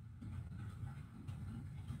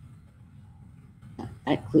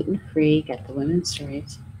 At gluten-free, got the women's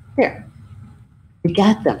stories. There. We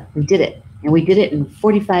got them. We did it. And we did it in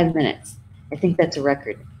 45 minutes. I think that's a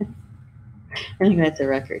record. I think that's a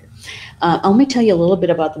record. Let me tell you a little bit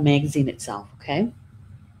about the magazine itself, okay?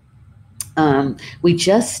 We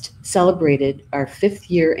just celebrated our 5th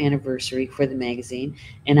year anniversary for the magazine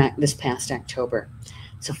this past October.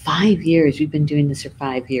 So 5 years. We've been doing this for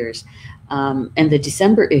 5 years. And the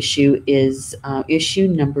December issue is issue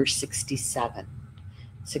number 67.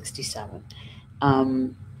 67.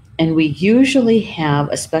 And we usually have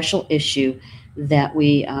a special issue that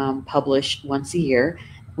we publish once a year.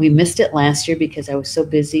 We missed it last year because I was so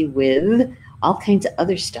busy with all kinds of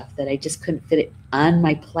other stuff that I just couldn't fit it on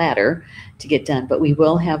my platter to get done. But we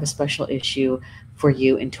will have a special issue for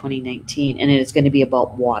you in 2019, and it is going to be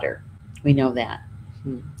about water. We know that.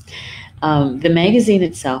 The magazine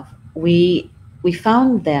itself, we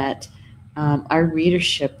found that our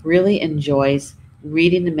readership really enjoys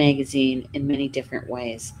reading the magazine in many different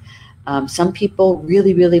ways. Some people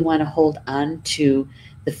really, really want to hold on to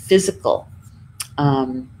the physical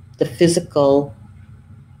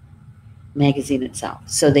magazine itself.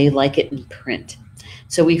 So they like it in print.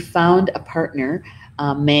 So we found a partner,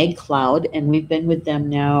 Mag Cloud, and we've been with them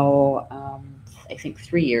now, I think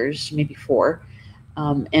 3 years, maybe 4.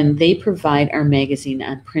 And they provide our magazine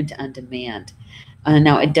on print on demand.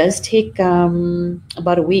 Now it does take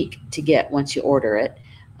about a week to get once you order it,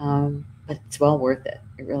 but it's well worth it.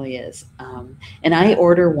 It really is. And I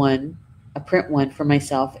order a print one for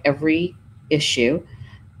myself every issue.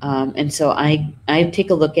 And so I take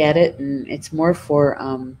a look at it, and it's more for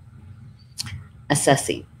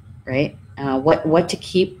assessing, right? What to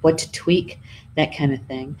keep, what to tweak, that kind of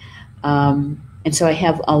thing. And so I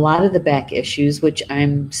have a lot of the back issues, which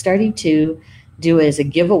I'm starting to do as a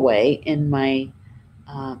giveaway in my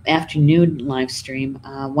afternoon live stream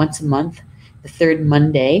once a month. The third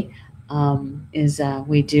Monday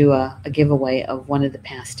we do a giveaway of one of the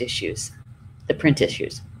past issues, the print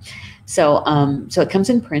issues. So it comes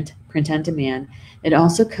in print on demand. It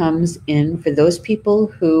also comes in for those people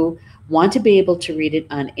who want to be able to read it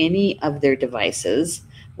on any of their devices,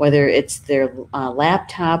 whether it's their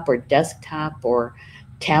laptop or desktop or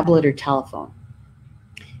tablet or telephone.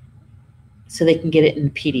 So they can get it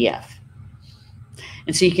in PDF.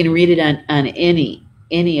 And so you can read it on any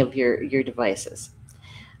of your devices.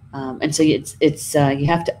 And so it's you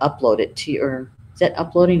have to upload it to your, is that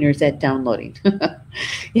uploading or is that downloading?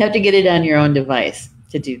 You have to get it on your own device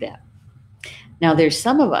to do that. Now there's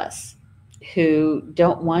some of us who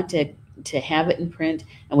don't want to have it in print,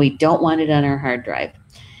 and we don't want it on our hard drive.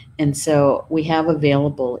 And so we have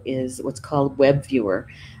available is what's called Web Viewer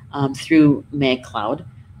through MagCloud.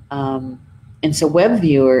 And so Web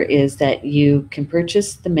Viewer is that you can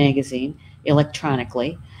purchase the magazine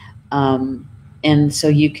electronically. And so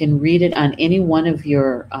you can read it on any one of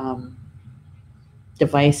your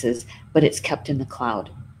devices, but it's kept in the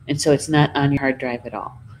cloud. And so it's not on your hard drive at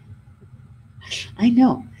all. I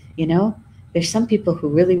know, there's some people who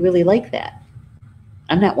really, really like that.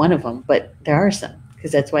 I'm not one of them, but there are some,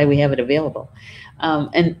 because that's why we have it available.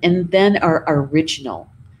 And then our original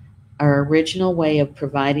way of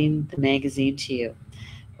providing the magazine to you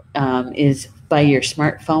is by your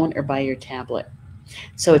smartphone or by your tablet.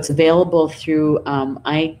 So it's available through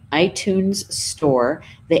iTunes Store.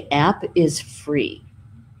 The app is free.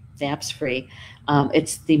 The app's free.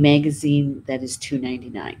 It's the magazine that is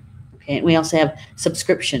 $2.99. Okay, and we also have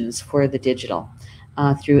subscriptions for the digital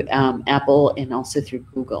through Apple and also through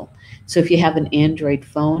Google. So if you have an Android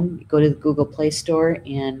phone, go to the Google Play Store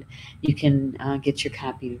and you can get your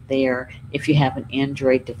copy there if you have an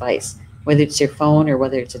Android device, whether it's your phone or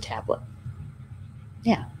whether it's a tablet.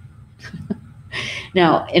 Yeah.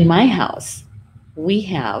 Now, in my house,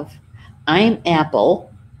 I'm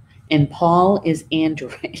Apple and Paul is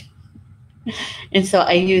Android. And so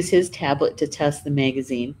I use his tablet to test the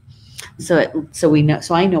magazine. So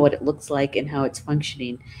I know what it looks like and how it's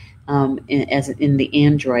functioning in the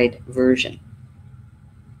Android version.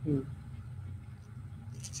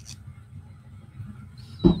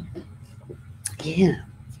 Yeah.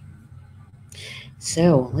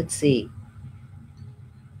 So let's see.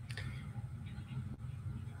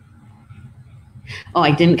 Oh,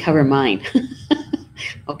 I didn't cover mine.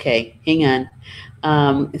 Okay, hang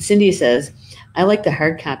on. Cindy says, I like the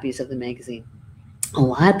hard copies of the magazine. A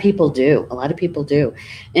lot of people do.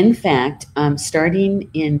 In fact, starting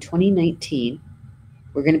in 2019,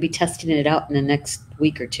 we're going to be testing it out in the next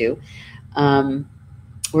week or two. We're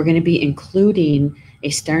going to be including a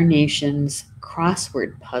Star Nations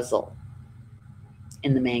crossword puzzle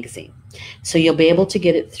in the magazine. So you'll be able to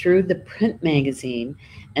get it through the print magazine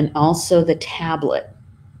and also the tablet.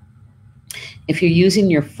 If you're using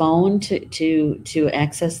your phone to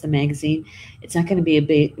access the magazine, it's not going to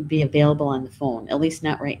be available on the phone, at least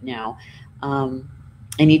not right now. I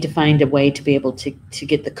need to find a way to be able to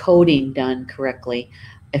get the coding done correctly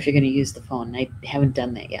if you're going to use the phone. I haven't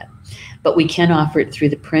done that yet. But we can offer it through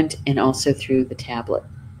the print and also through the tablet.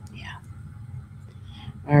 Yeah.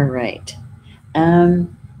 All right. All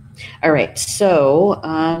right. So,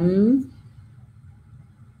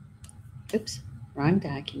 oops, wrong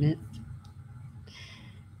document.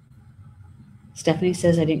 Stephanie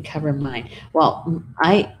says I didn't cover mine. Well,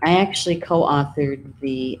 I actually co-authored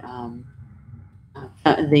the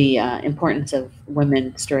importance of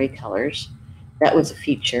women storytellers. That was a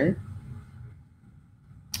feature.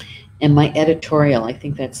 And my editorial, I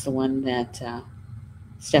think that's the one that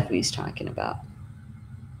Stephanie's talking about.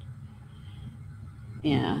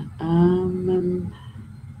 Yeah.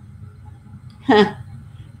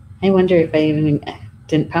 I wonder if I even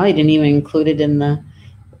probably didn't even include it in the.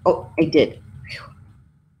 Oh, I did. Whew.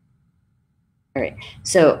 All right.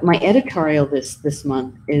 So my editorial this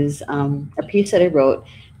month is a piece that I wrote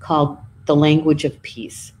called "The Language of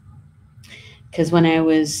Peace." Because when I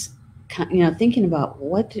was thinking about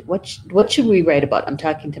what should we write about, I'm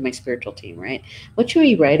talking to my spiritual team, right? What should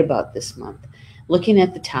we write about this month? Looking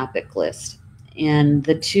at the topic list, and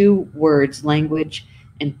the two words language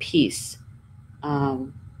and peace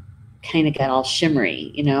kind of got all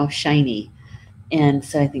shimmery, shiny. And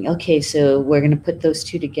so I think, okay, so we're going to put those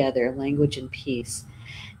two together, language and peace.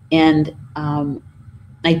 And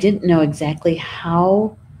I didn't know exactly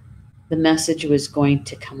how the message was going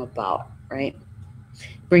to come about, right?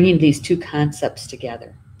 Bringing these two concepts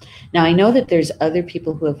together. Now, I know that there's other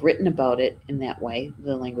people who have written about it in that way,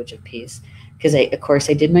 the language of peace, because of course,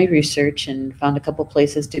 I did my research and found a couple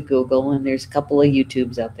places to Google, and there's a couple of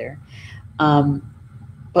YouTubes out there.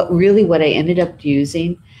 But really what I ended up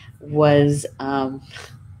using was,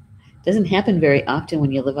 doesn't happen very often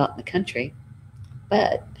when you live out in the country,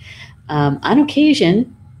 but on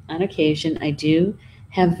occasion, I do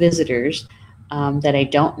have visitors that I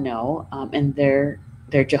don't know, and they're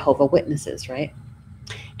Jehovah Witnesses, right?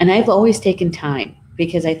 And I've always taken time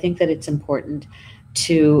because I think that it's important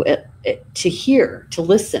to hear, to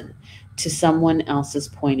listen to someone else's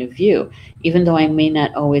point of view. Even though I may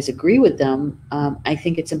not always agree with them, I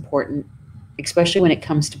think it's important, especially when it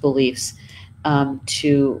comes to beliefs,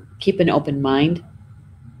 to keep an open mind,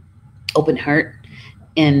 open heart,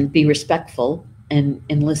 and be respectful and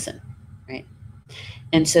listen, right?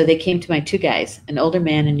 And so they came to my two guys, an older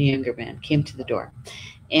man and a younger man, came to the door.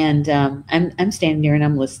 And I'm standing there and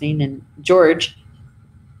I'm listening, and George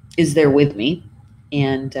is there with me.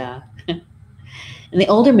 And and the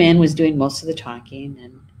older man was doing most of the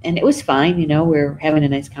talking, and it was fine, we were having a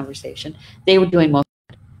nice conversation. They were doing most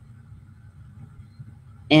of it.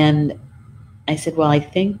 And I said, well, I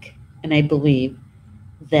think and I believe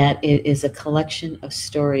that it is a collection of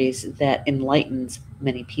stories that enlightens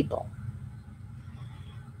many people.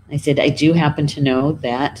 I said, I do happen to know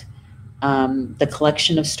that the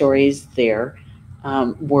collection of stories there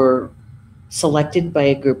were selected by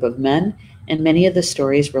a group of men, and many of the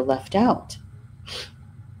stories were left out.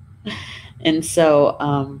 And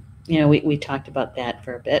so, we talked about that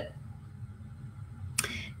for a bit.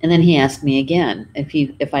 And then he asked me again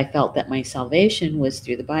if I felt that my salvation was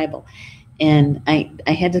through the Bible. And I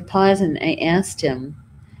had to pause, and I asked him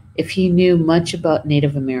if he knew much about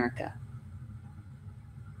Native America.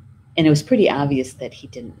 And it was pretty obvious that he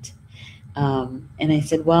didn't. And I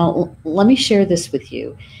said, well, let me share this with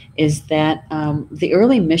you, is that the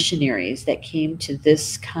early missionaries that came to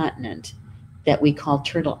this continent that we call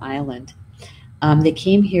Turtle Island, they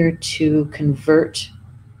came here to convert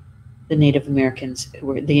the Native Americans, who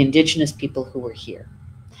were the indigenous people who were here.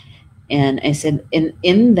 And I said,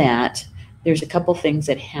 in that, there's a couple things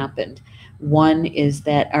that happened. One is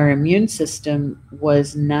that our immune system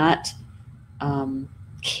was not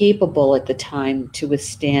capable at the time to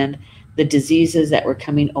withstand the diseases that were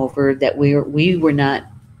coming over that we were not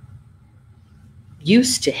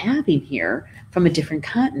used to having here from a different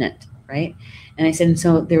continent, right? And I said, and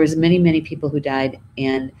so there was many people who died,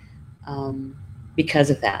 and because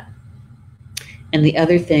of that. And the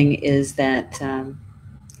other thing is that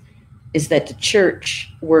the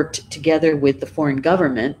church worked together with the foreign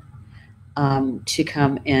government to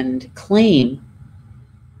come and claim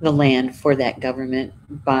the land for that government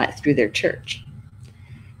through their church.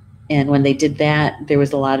 And when they did that, there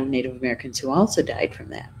was a lot of Native Americans who also died from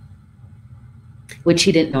that, which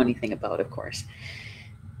he didn't know anything about, of course.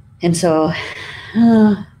 And so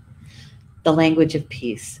the language of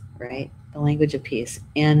peace, right? The language of peace.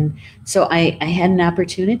 And so I had an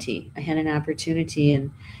opportunity.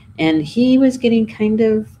 And he was getting kind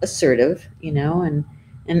of assertive, and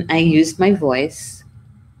I used my voice.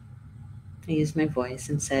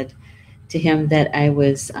 And said to him that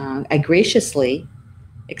I graciously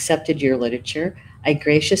accepted your literature. I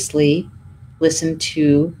graciously listened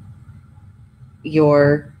to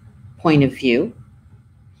your point of view.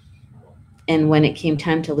 And when it came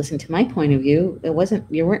time to listen to my point of view,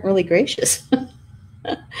 you weren't really gracious.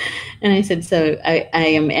 And I said, so I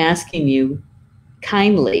am asking you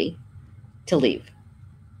kindly to leave.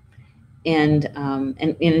 And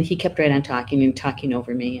he kept right on talking and talking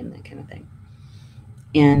over me and that kind of thing.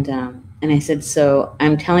 And I said, so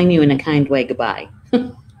I'm telling you in a kind way, goodbye.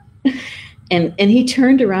 And he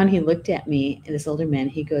turned around, he looked at me, this older man,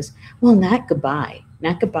 he goes, well, not goodbye,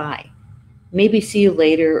 not goodbye. Maybe see you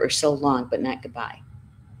later or so long, but not goodbye.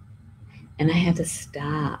 And I had to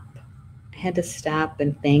stop. I had to stop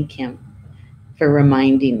and thank him for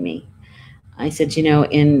reminding me. I said,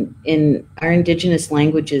 in our indigenous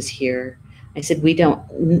languages here, I said,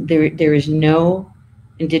 there is no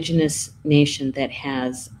indigenous nation that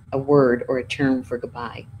has a word or a term for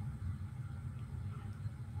goodbye.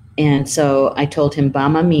 And so I told him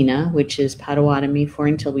Bama Mina, which is Potawatomi for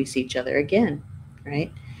until we see each other again,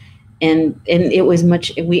 right? And it was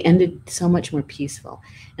we ended so much more peaceful.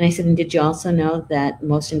 And I said, and did you also know that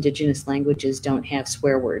most indigenous languages don't have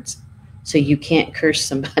swear words? So you can't curse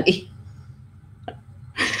somebody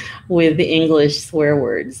with the English swear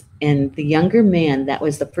words. And the younger man, that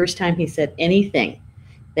was the first time he said anything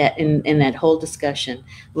that in that whole discussion,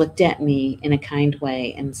 looked at me in a kind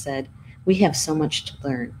way and said, we have so much to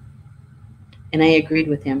learn. And I agreed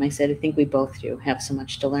with him. I said, I think we both do have so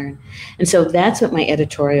much to learn. And so that's what my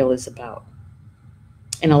editorial is about,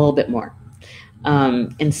 and a little bit more.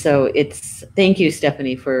 And so thank you,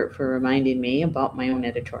 Stephanie, for reminding me about my own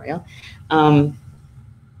editorial. But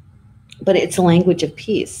it's a language of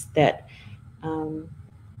peace that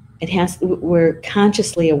we're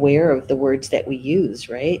consciously aware of the words that we use,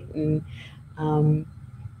 right? And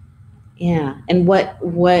and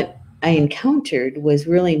what I encountered was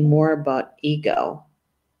really more about ego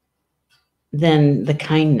than the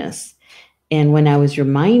kindness. And when I was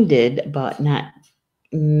reminded about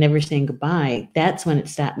never saying goodbye, that's when it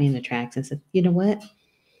stopped me in the tracks and said, you know what?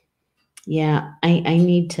 Yeah, I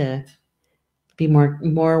need to be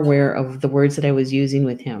more aware of the words that I was using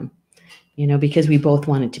with him, because we both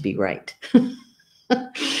wanted to be right.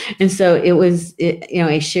 And so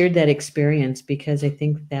I shared that experience because I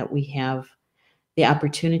think that we have the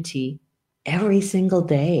opportunity every single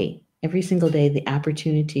day, the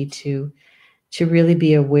opportunity to really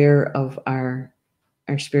be aware of our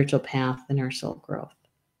spiritual path and our soul growth.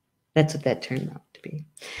 That's what that turned out to be.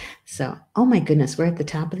 So, oh my goodness, we're at the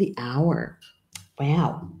top of the hour.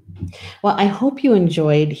 Wow. Well, I hope you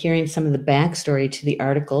enjoyed hearing some of the backstory to the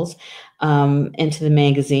articles and to the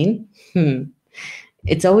magazine.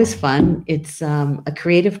 It's always fun. It's a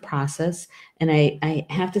creative process. And I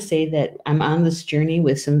have to say that I'm on this journey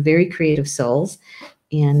with some very creative souls.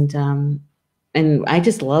 And I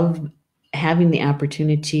just love having the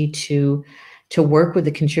opportunity to work with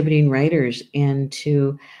the contributing writers and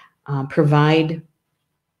to provide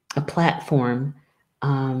a platform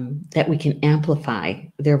that we can amplify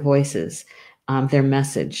their voices, their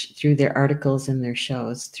message through their articles and their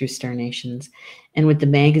shows through Star Nations, and with the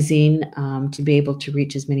magazine to be able to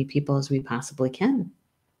reach as many people as we possibly can,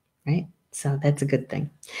 right? So that's a good thing.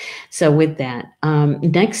 So with that,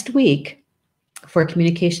 next week for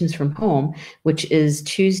Communications from Home, which is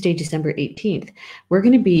Tuesday, December 18th, we're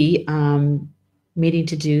going to be meeting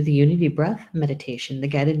to do the Unity Breath meditation, the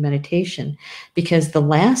guided meditation, because the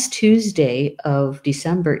last Tuesday of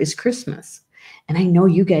December is Christmas. And I know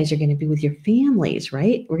you guys are going to be with your families,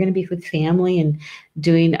 right? We're going to be with family and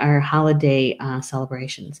doing our holiday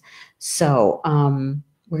celebrations. So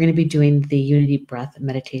we're going to be doing the Unity Breath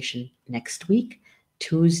meditation next week,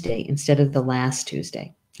 Tuesday, instead of the last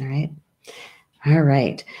Tuesday. All right. All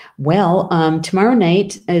right. Well, tomorrow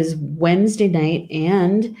night is Wednesday night,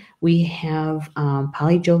 and we have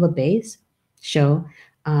Polly Jo LeBay's show,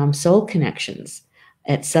 Soul Connections,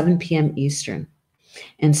 at 7 p.m. Eastern.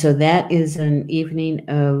 And so that is an evening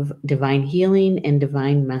of divine healing and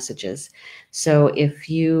divine messages. So if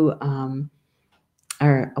you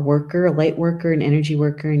are a worker, a light worker, an energy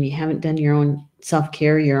worker, and you haven't done your own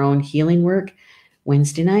self-care, your own healing work,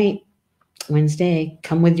 Wednesday,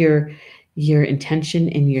 come with your intention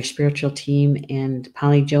and your spiritual team, and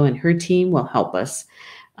Polly Jo and her team will help us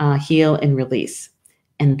heal and release.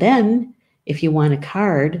 And then if you want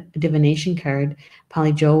a divination card,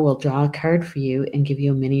 Polly Jo will draw a card for you and give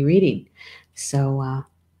you a mini reading. So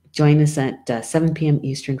join us at 7 p.m.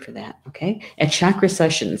 Eastern for that, okay? At Chakra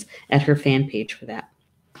Sessions at her fan page for that.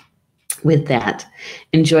 With that,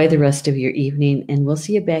 enjoy the rest of your evening, and we'll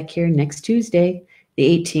see you back here next Tuesday, the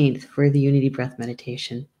 18th, for the Unity Breath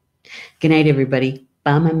Meditation. Good night, everybody.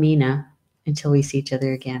 Bama Mina, until we see each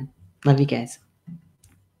other again. Love you guys.